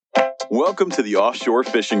Welcome to the Offshore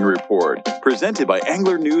Fishing Report, presented by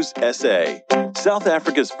Angler News SA, South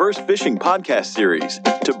Africa's first fishing podcast series,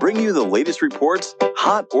 to bring you the latest reports,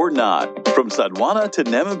 hot or not, from Sodwana to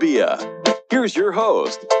Namibia. Here's your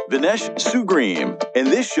host, Vinesh Sugreem, and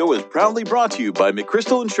this show is proudly brought to you by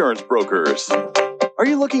McChrystal Insurance Brokers. Are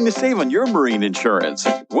you looking to save on your marine insurance?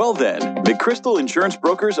 Well then, McChrystal Insurance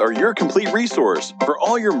Brokers are your complete resource for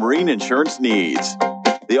all your marine insurance needs.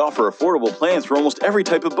 They offer affordable plans for almost every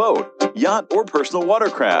type of boat, yacht, or personal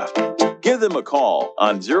watercraft. Give them a call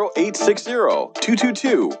on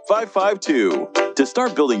 0860-222-552 to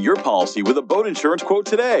start building your policy with a boat insurance quote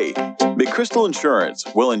today. McChrystal Insurance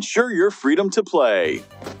will ensure your freedom to play.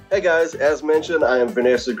 Hey guys, as mentioned, I am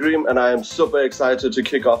Vinesh Sugreem and I am super excited to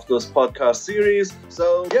kick off this podcast series.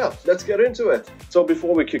 So yeah, let's get into it. So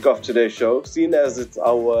before we kick off today's show, seeing as it's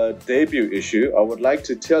our debut issue, I would like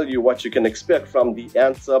to tell you what you can expect from the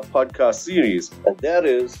Ansa podcast series. And that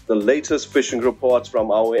is the latest fishing reports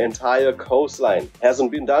from our entire coastline.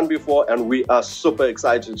 Hasn't been done before and we are super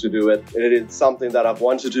excited to do it. It is something that I've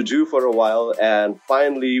wanted to do for a while and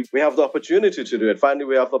finally we have the opportunity to do it. Finally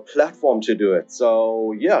we have the platform to do it.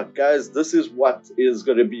 So yeah, guys, this is what is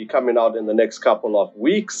going to be coming out in the next couple of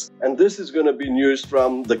weeks. And this is going to be news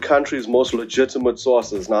from the country's most legitimate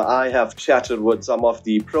sources. Now, I have chatted with some of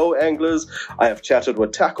the pro anglers. I have chatted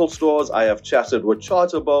with tackle stores. I have chatted with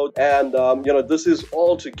charter boat. And, this is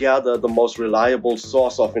altogether the most reliable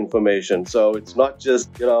source of information. So it's not just,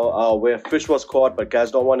 where fish was caught, but guys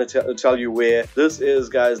don't want to tell you where. This is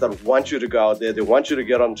guys that want you to go out there. They want you to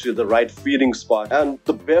get onto the right feeding spot. And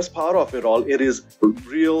the best part of it all, it is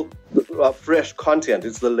real fresh content.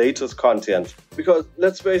 It's the latest content. Because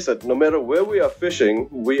let's face it, no matter where we are fishing,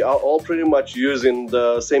 we are all pretty much using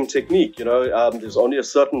the same technique. There's only a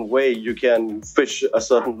certain way you can fish a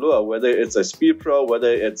certain lure, whether it's a Speed Pro,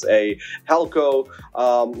 whether it's a Halco,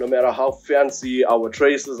 no matter how fancy our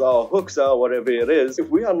traces are, hooks are, whatever it is. If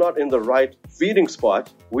we are not in the right feeding spot,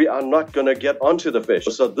 we are not going to get onto the fish.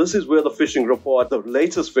 So this is where the fishing report, the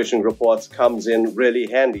latest fishing reports comes in really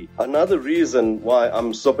handy. Another reason why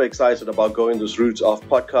I'm super excited about going this route of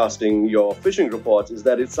podcasting your fishing reports is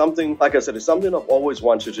that it's something, like I said, it's something I've always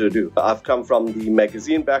wanted to do. I've come from the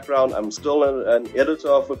magazine background. I'm still an editor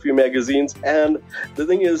of a few magazines. And the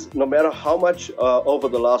thing is, no matter how much over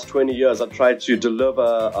the last 20 years I tried to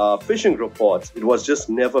deliver fishing reports, it was just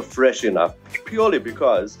never fresh enough, purely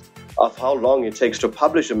because of how long it takes to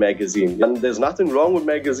publish a magazine. And there's nothing wrong with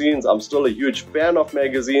magazines. I'm still a huge fan of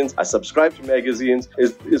magazines. I subscribe to magazines.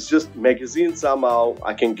 It's just magazines somehow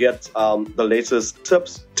I can get the latest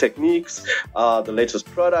tips, techniques, the latest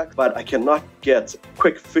product, but I cannot get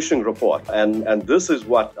quick fishing report. And this is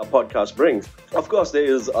what a podcast brings. Of course, there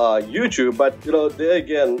is YouTube, but there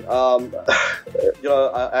again, I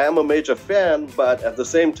am a major fan, but at the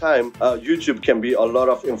same time, YouTube can be a lot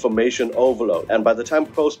of information overload. And by the time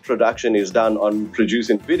post-production is done on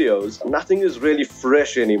producing videos, nothing is really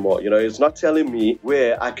fresh anymore. It's not telling me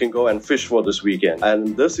where I can go and fish for this weekend.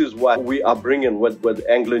 And this is what we are bringing with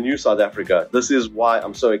Angler News South Africa. This is why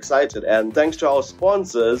I'm so excited. And thanks to our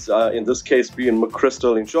sponsors, in this case being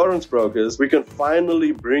McChrystal Insurance Brokers, we can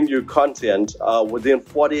finally bring you content within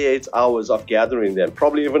 48 hours of gathering them,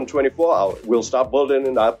 probably even 24 hours. We'll start building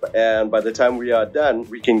it up, and by the time we are done,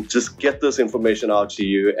 we can just get this information out to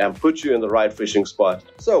you and put you in the right fishing spot.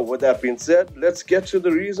 So with that being said, let's get to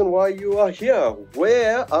the reason why you are here.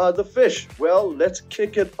 Where are the fish? Well, let's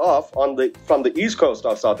kick it off from the east coast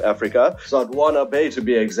of South Africa, Sodwana Bay to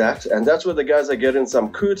be exact, and that's where the guys are getting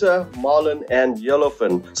some kuta, marlin, and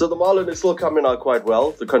yellowfin. So the marlin is still coming out quite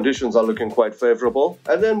well. The conditions are looking quite favorable.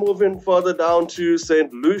 And then moving further down to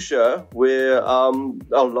St. Lucia, where a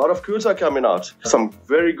lot of kuta are coming out. Some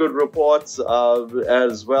very good reports,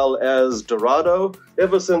 as well as Dorado.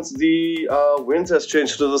 Ever since the wind has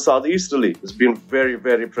changed to the southeasterly, it's been very,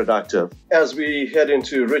 very productive. As we head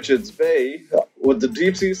into Richards Bay, with the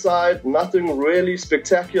deep sea side, nothing really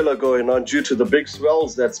spectacular going on due to the big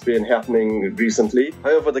swells that's been happening recently.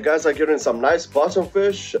 However, the guys are getting some nice bottom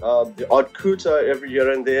fish, the odd kuta every here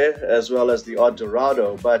and there, as well as the odd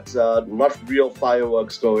Dorado, but not real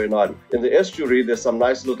fireworks going on. In the estuary, there's some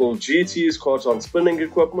nice little GTs caught on spinning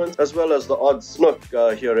equipment, as well as the odd snook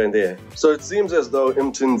here and there. So it seems as though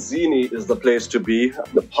Mtinzini is the place to be,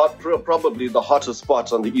 probably the hottest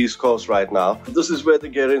spot on the east coast right now. This is where they're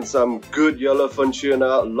getting some good yellowfin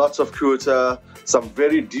tuna, lots of kuta, some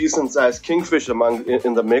very decent sized kingfish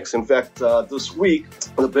in the mix. In fact, this week,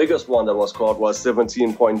 the biggest one that was caught was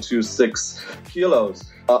 17.26 kilos.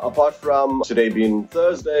 Apart from today being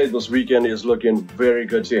Thursday, this weekend is looking very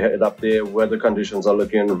good to head up there. Weather conditions are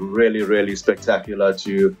looking really, really spectacular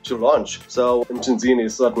to launch. So Mchinzini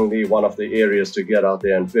is certainly one of the areas to get out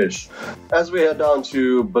there and fish. As we head down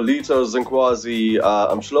to Belito, Zinkwazi,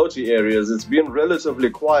 Mshloti areas, it's been relatively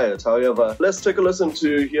quiet. However, let's take a listen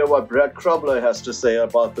to hear what Brad Krobler has to say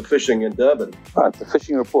about the fishing in Durban. The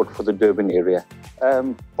fishing report for the Durban area.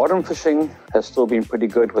 Bottom fishing has still been pretty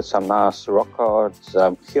good with some nice rockhards,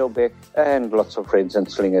 keelback, and lots of reds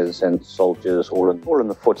and slingers and soldiers all in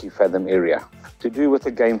the 40 fathom area. To do with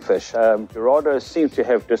the game fish, Dorado seems to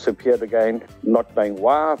have disappeared again, not knowing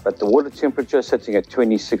why, but the water temperature sitting at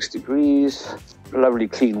 26 degrees. Lovely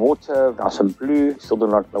clean water, nice and blue. Still do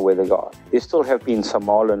not know where they are. There still have been some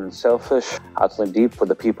marlin and sailfish out in the deep for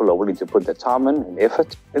the people who are willing to put the time in and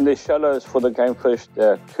effort. In the shallows for the game fish,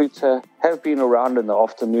 the kuta have been around in the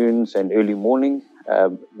afternoons and early morning.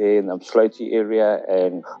 There in the Mshloti area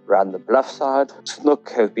and around the bluff side. Snook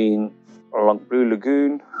have been along Blue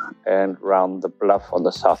Lagoon and around the bluff on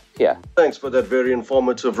the South Pier. Thanks for that very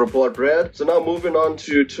informative report, Brad. So now moving on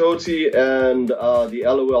to Toti and the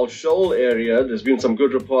LOL Shoal area, there's been some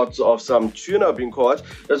good reports of some tuna being caught,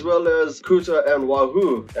 as well as kuta and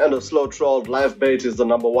wahoo. And a slow-trawled live bait is the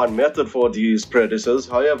number one method for these predators.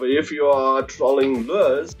 However, if you are trawling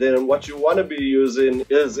lures, then what you want to be using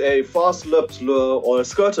is a fast-lipped lure or a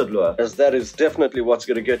skirted lure, as that is definitely what's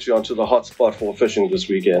going to get you onto the hot spot for fishing this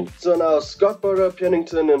weekend. So now Scottsboro,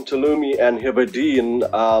 Pennington, and Tulumi and Heberdean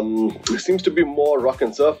seems to be more rock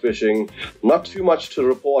and surf fishing. Not too much to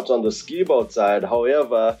report on the ski boat side.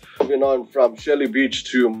 However, moving on from Shelley Beach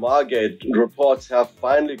to Margate, reports have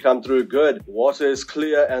finally come through good. Water is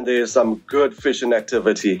clear and there is some good fishing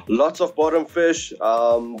activity. Lots of bottom fish.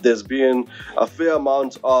 There's been a fair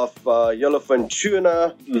amount of yellowfin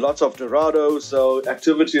tuna, lots of dorado. So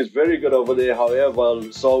activity is very good over there.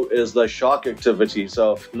 However, so is the shark activity.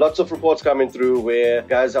 So lots of reports coming through where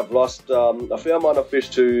guys have lost a fair amount of fish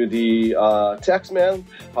to the taxman.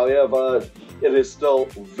 However, it is still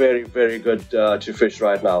very, very good to fish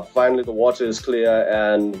right now. Finally, the water is clear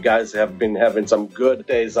and guys have been having some good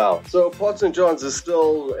days out. So Port St. John's is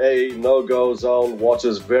still a no-go zone. Water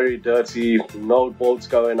is very dirty. No boats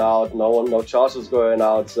going out. No charters going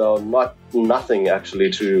out. So nothing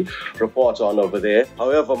actually to report on over there.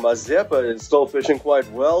 However, Mazeppa is still fishing quite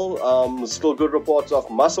well. Still good reports of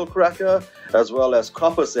mussel cracker as well as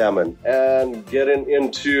copper salmon. And getting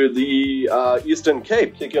into the Eastern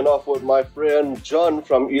Cape, kicking off with my friend John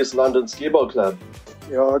from East London Ski Boat Club.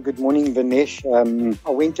 Yeah, good morning, Vinesh. I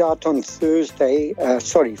went out on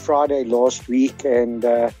Friday last week,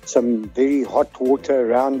 and some very hot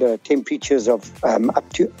water around temperatures of up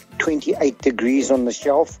to 28 degrees on the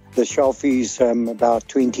shelf. The shelf is about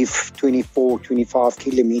 24, 25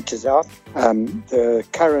 kilometers out. The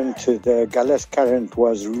current, the Gullis current,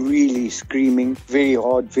 was really screaming, very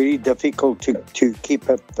hard, very difficult to keep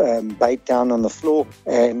a bait down on the floor,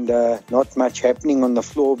 and not much happening on the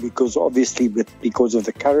floor because of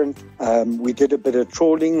the current. We did a bit of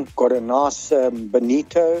trawling, got a nice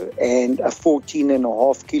bonito and a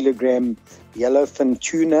 14.5 kilogram yellowfin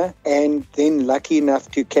tuna, and then lucky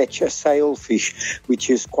enough to catch a sailfish, which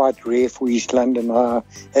is quite rare for East London. I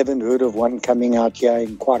haven't heard of one coming out here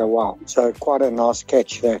in quite a while, so quite a nice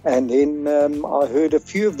catch there. And then I heard a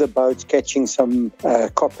few of the boats catching some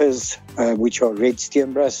coppers, which are red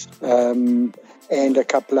steenbras, and a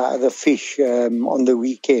couple of other fish on the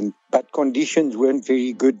weekend. But conditions weren't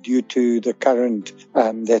very good due to the current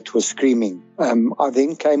that was screaming. I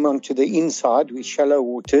then came onto the inside with shallow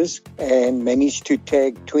waters and managed to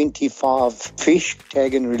tag 25 fish,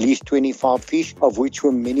 tag and release 25 fish, of which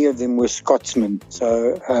many of them were Scotsmen.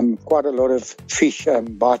 So quite a lot of fish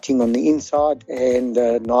biting on the inside, and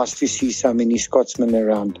nice to see so many Scotsmen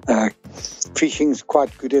around. Fishing's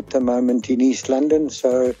quite good at the moment in East London,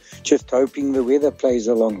 so just hoping the weather plays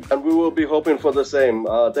along. And we will be hoping for the same.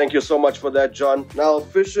 Thank you so much for that, John. Now,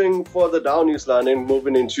 fishing for the Down East London,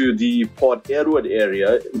 moving into the Port Edward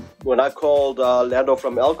area. When I called Lando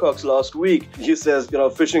from Alcox last week, he says,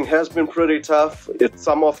 fishing has been pretty tough.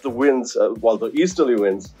 Some of the winds, the easterly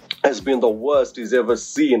winds, has been the worst he's ever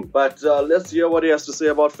seen. But let's hear what he has to say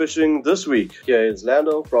about fishing this week. Here is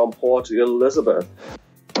Lando from Port Elizabeth.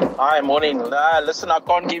 Hi, morning. Listen, I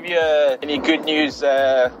can't give you any good news.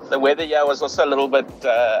 The weather here was also a little bit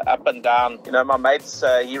up and down. My mates,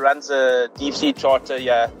 he runs a deep sea charter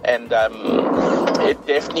here, and it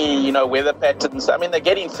definitely, weather patterns. I mean, they're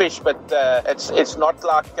getting fish, but it's not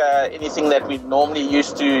like anything that we normally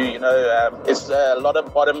used to. It's a lot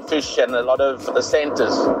of bottom fish and a lot of the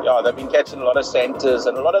centers. Yeah, they've been catching a lot of centers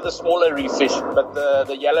and a lot of the smaller reef fish. But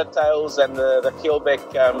the yellowtails and the keelback,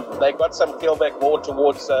 they got some keelback more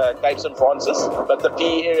towards Cape St. Francis. But the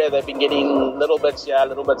P area, they've been getting little bits here,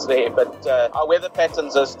 little bits there. But our weather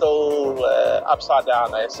patterns are still upside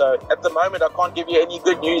down. So at the moment, I can't give you any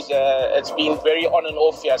good news. It's been very on and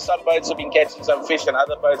off here. Some boats have been catching some fish and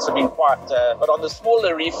other boats have been quiet. But on the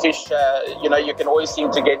smaller reef fish, you can always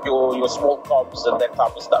seem to get your small cobs and that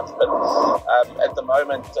type of stuff. But at the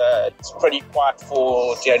moment, it's pretty quiet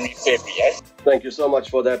for January, February. Eh? Thank you so much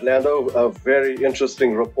for that, Lando. A very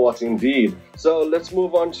interesting report indeed. So let's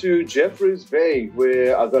move on to Jeffreys Bay,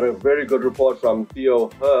 where I got a very good report from Theo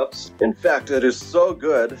Herbst. In fact, it is so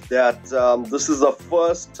good that this is the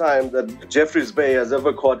first time that Jeffreys Bay has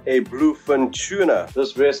ever caught a bluefin tuna.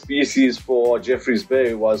 This rare species for Jeffreys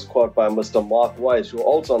Bay was caught by Mr. Mark White, who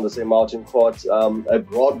also on the same outing caught a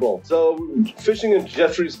broadbill. So fishing in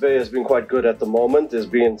Jeffreys Bay has been quite good at the moment. There's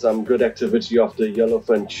been some good activity of the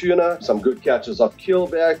yellowfin tuna, some good catches of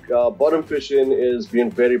keelback. Bottom fishing is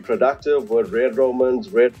being very productive with red romans,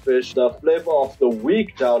 redfish. The flavor of the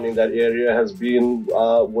week down in that area has been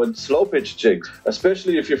with slow pitch jigs,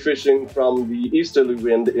 especially if you're fishing from the easterly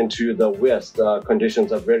wind into the west.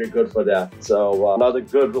 Conditions are very good for that. So another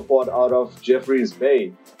good report out of Jeffreys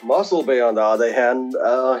Bay. Mossel Bay, on the other hand,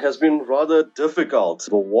 has been rather difficult.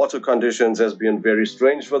 The water conditions has been very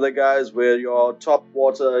strange for the guys, where your top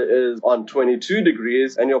water is on 22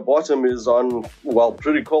 degrees and your bottom is on,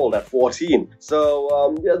 pretty cold at 14.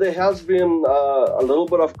 So, there has been a little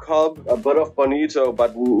bit of cob, a bit of bonito,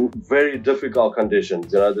 but very difficult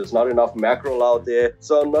conditions. There's not enough mackerel out there.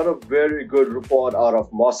 So not a very good report out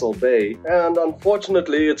of Mossel Bay. And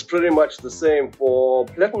unfortunately, it's pretty much the same for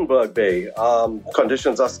Plettenberg Bay.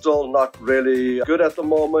 Conditions are still not really good at the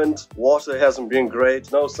moment. Water hasn't been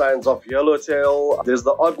great. No signs of yellowtail. There's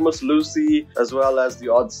the odd Miss Lucy as well as the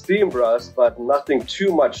odd steam brass, but nothing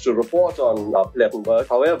too much to report on Plettenberg.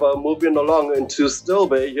 However, moving along into Still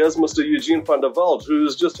Bay, here's Mr. Eugene van der Walt,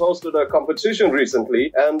 who's just hosted a competition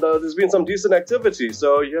recently, and there's been some decent activity.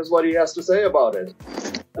 So here's what he has to say about it.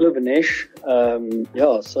 Hello, Vinesh.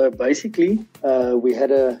 So basically, we had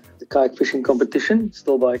the kayak fishing competition,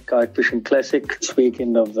 Still By Kayak Fishing Classic, this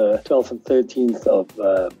weekend of the 12th and 13th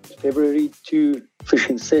of February. 2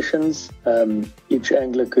 fishing sessions. Each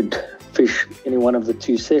angler could fish any one of the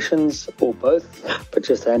 2 sessions or both, but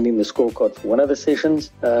just handing the scorecard for one of the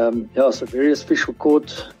sessions. So various fish were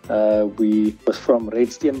caught. We was from red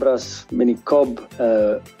steenbras, mini cob,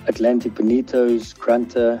 Atlantic bonitos,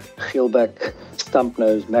 grunter, geelback,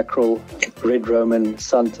 stumpnose, mackerel, red roman,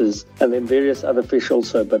 santas, and then various other fish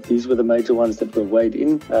also, but these were the major ones that were weighed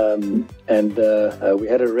in. We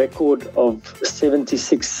had a record of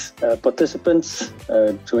 76 participants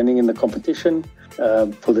joining in the competition.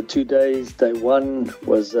 For the 2 days, day 1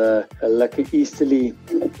 was a lucky easterly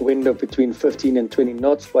wind of between 15 and 20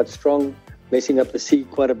 knots, quite strong, messing up the sea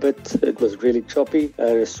quite a bit. It was really choppy,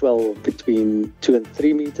 a swell between 2 and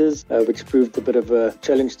 3 meters, which proved a bit of a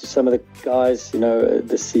challenge to some of the guys.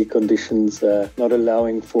 The sea conditions not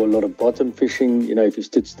allowing for a lot of bottom fishing. If you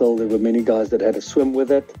stood still, there were many guys that had to swim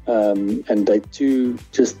with it. And day 2,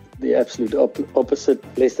 just the absolute opposite,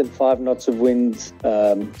 less than 5 knots of winds,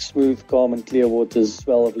 smooth, calm and clear waters,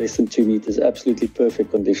 swell of less than 2 meters, absolutely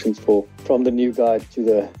perfect conditions from the new guy to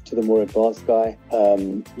the more advanced guy.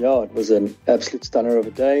 It was an absolute stunner of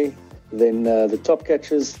a day. Then the top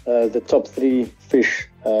catches, the top 3 fish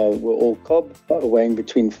were all cob, weighing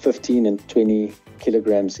between 15 and 20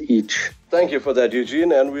 kilograms each. Thank you for that,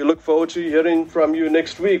 Eugene, and we look forward to hearing from you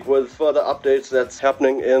next week with further updates that's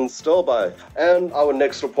happening in Stilbaai. And our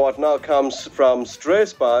next report now comes from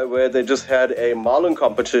Struisbaai, where they just had a marlin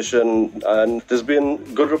competition, and there's been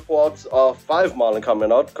good reports of 5 marlin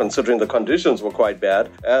coming out, considering the conditions were quite bad.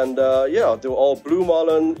 And they were all blue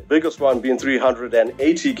marlin, biggest one being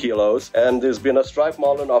 380 kilos, and there's been a striped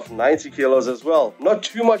marlin of 90 kilos as well. Not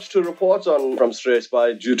too much to report on from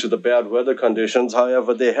Struisbaai due to the bad weather conditions.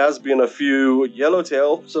 However, there has been a few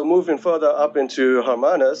yellowtail. So moving further up into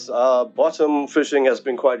Hermanus, bottom fishing has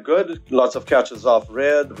been quite good. Lots of catches of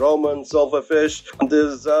red, roman, silverfish.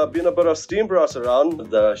 There's been a bit of steam brass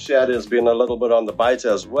around. The shad has been a little bit on the bite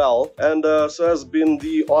as well. And so has been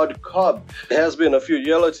the odd cob. There has been a few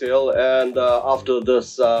yellowtail, and after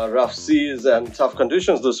this rough seas and tough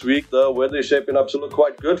conditions this week, the weather is shaping up to look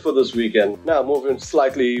quite good for this weekend. Now moving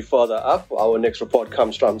slightly further up, our next report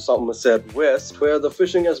comes from Somerset West, where the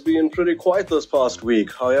fishing has been pretty very quiet this past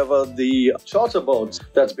week. However, the charter boats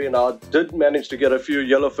that's been out did manage to get a few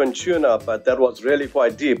yellowfin tuna, but that was really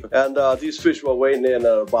quite deep. And these fish were weighing in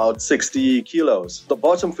at about 60 kilos. The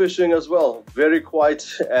bottom fishing as well, very quiet,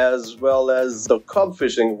 as well as the cob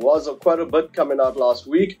fishing was quite a bit coming out last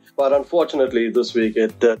week, but unfortunately this week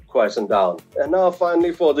it did quieten down. And now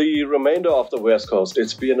finally for the remainder of the West Coast,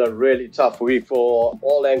 it's been a really tough week for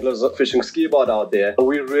all anglers fishing skiboard out there.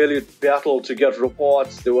 We really battled to get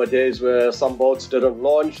reports. There were days where some boats didn't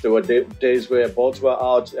launch. There were days where boats were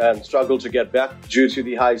out and struggled to get back due to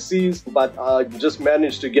the high seas. But I just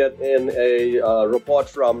managed to get in a report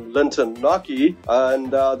from Linton Nocky,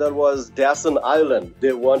 and that was Dassin Island.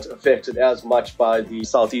 They weren't affected as much by the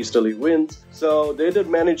southeasterly winds. So they did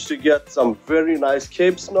manage to get some very nice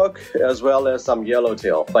Cape snook as well as some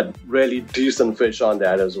yellowtail, but really decent fish on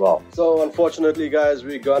that as well. So unfortunately, guys,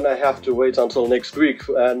 we're gonna have to wait until next week,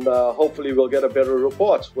 and hopefully we'll get a better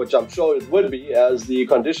report, which I'm sure it would be, as the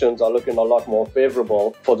conditions are looking a lot more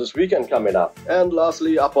favorable for this weekend coming up. And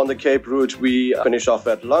lastly, up on the Cape route, we finish off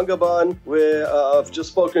at Longabon, where I've just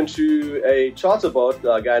spoken to a charter boat,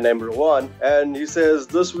 a guy named Rowan, and he says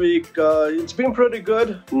this week it's been pretty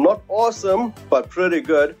good, not awesome, but pretty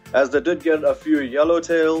good, as they did get a few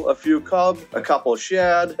yellowtail, a few cob, a couple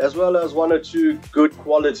shad, as well as one or two good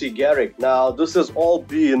quality garrick. Now, this has all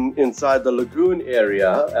been inside the lagoon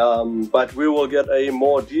area, but we will get a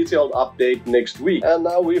more detailed update next week. And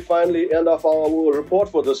now we finally end off our report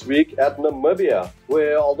for this week at Namibia,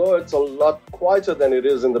 where although it's a lot quieter than it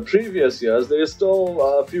is in the previous years, there's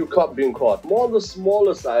still a few cob being caught. More on the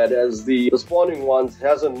smaller side, as the spawning ones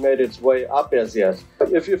hasn't made its way up as yet.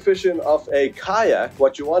 If you're fishing off a kayak,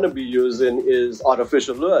 what you want to be using is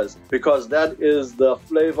artificial lures, because that is the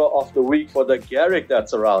flavor of the week for the garrick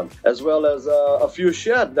that's around, as well as a few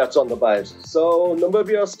shad that's on the bite. So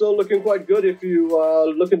Namibia is still looking quite good if you are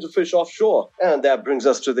looking to fish offshore. And that brings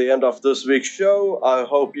us to the end of this week's show. I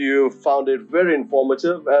hope you found it very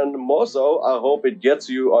informative, and more so, I hope it gets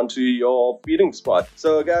you onto your feeding spot.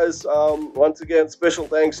 So guys, once again, special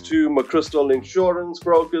thanks to McChrystal Insurance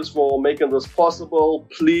Brokers for making this possible.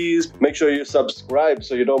 Please make sure you subscribe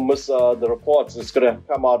so you don't miss the reports. It's going to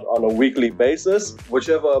come out on a weekly basis.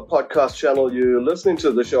 Whichever podcast channel you're listening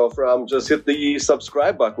to the show from, just hit the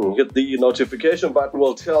subscribe button, hit the notification button.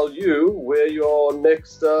 Will tell you where your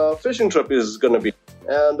next fishing trip is going to be.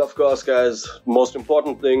 And of course, guys, most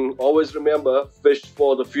important thing, always remember, fish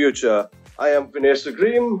for the future. I am Vanessa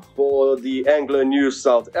Green for the Angler News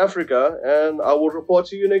South Africa, and I will report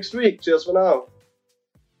to you next week. Cheers for now.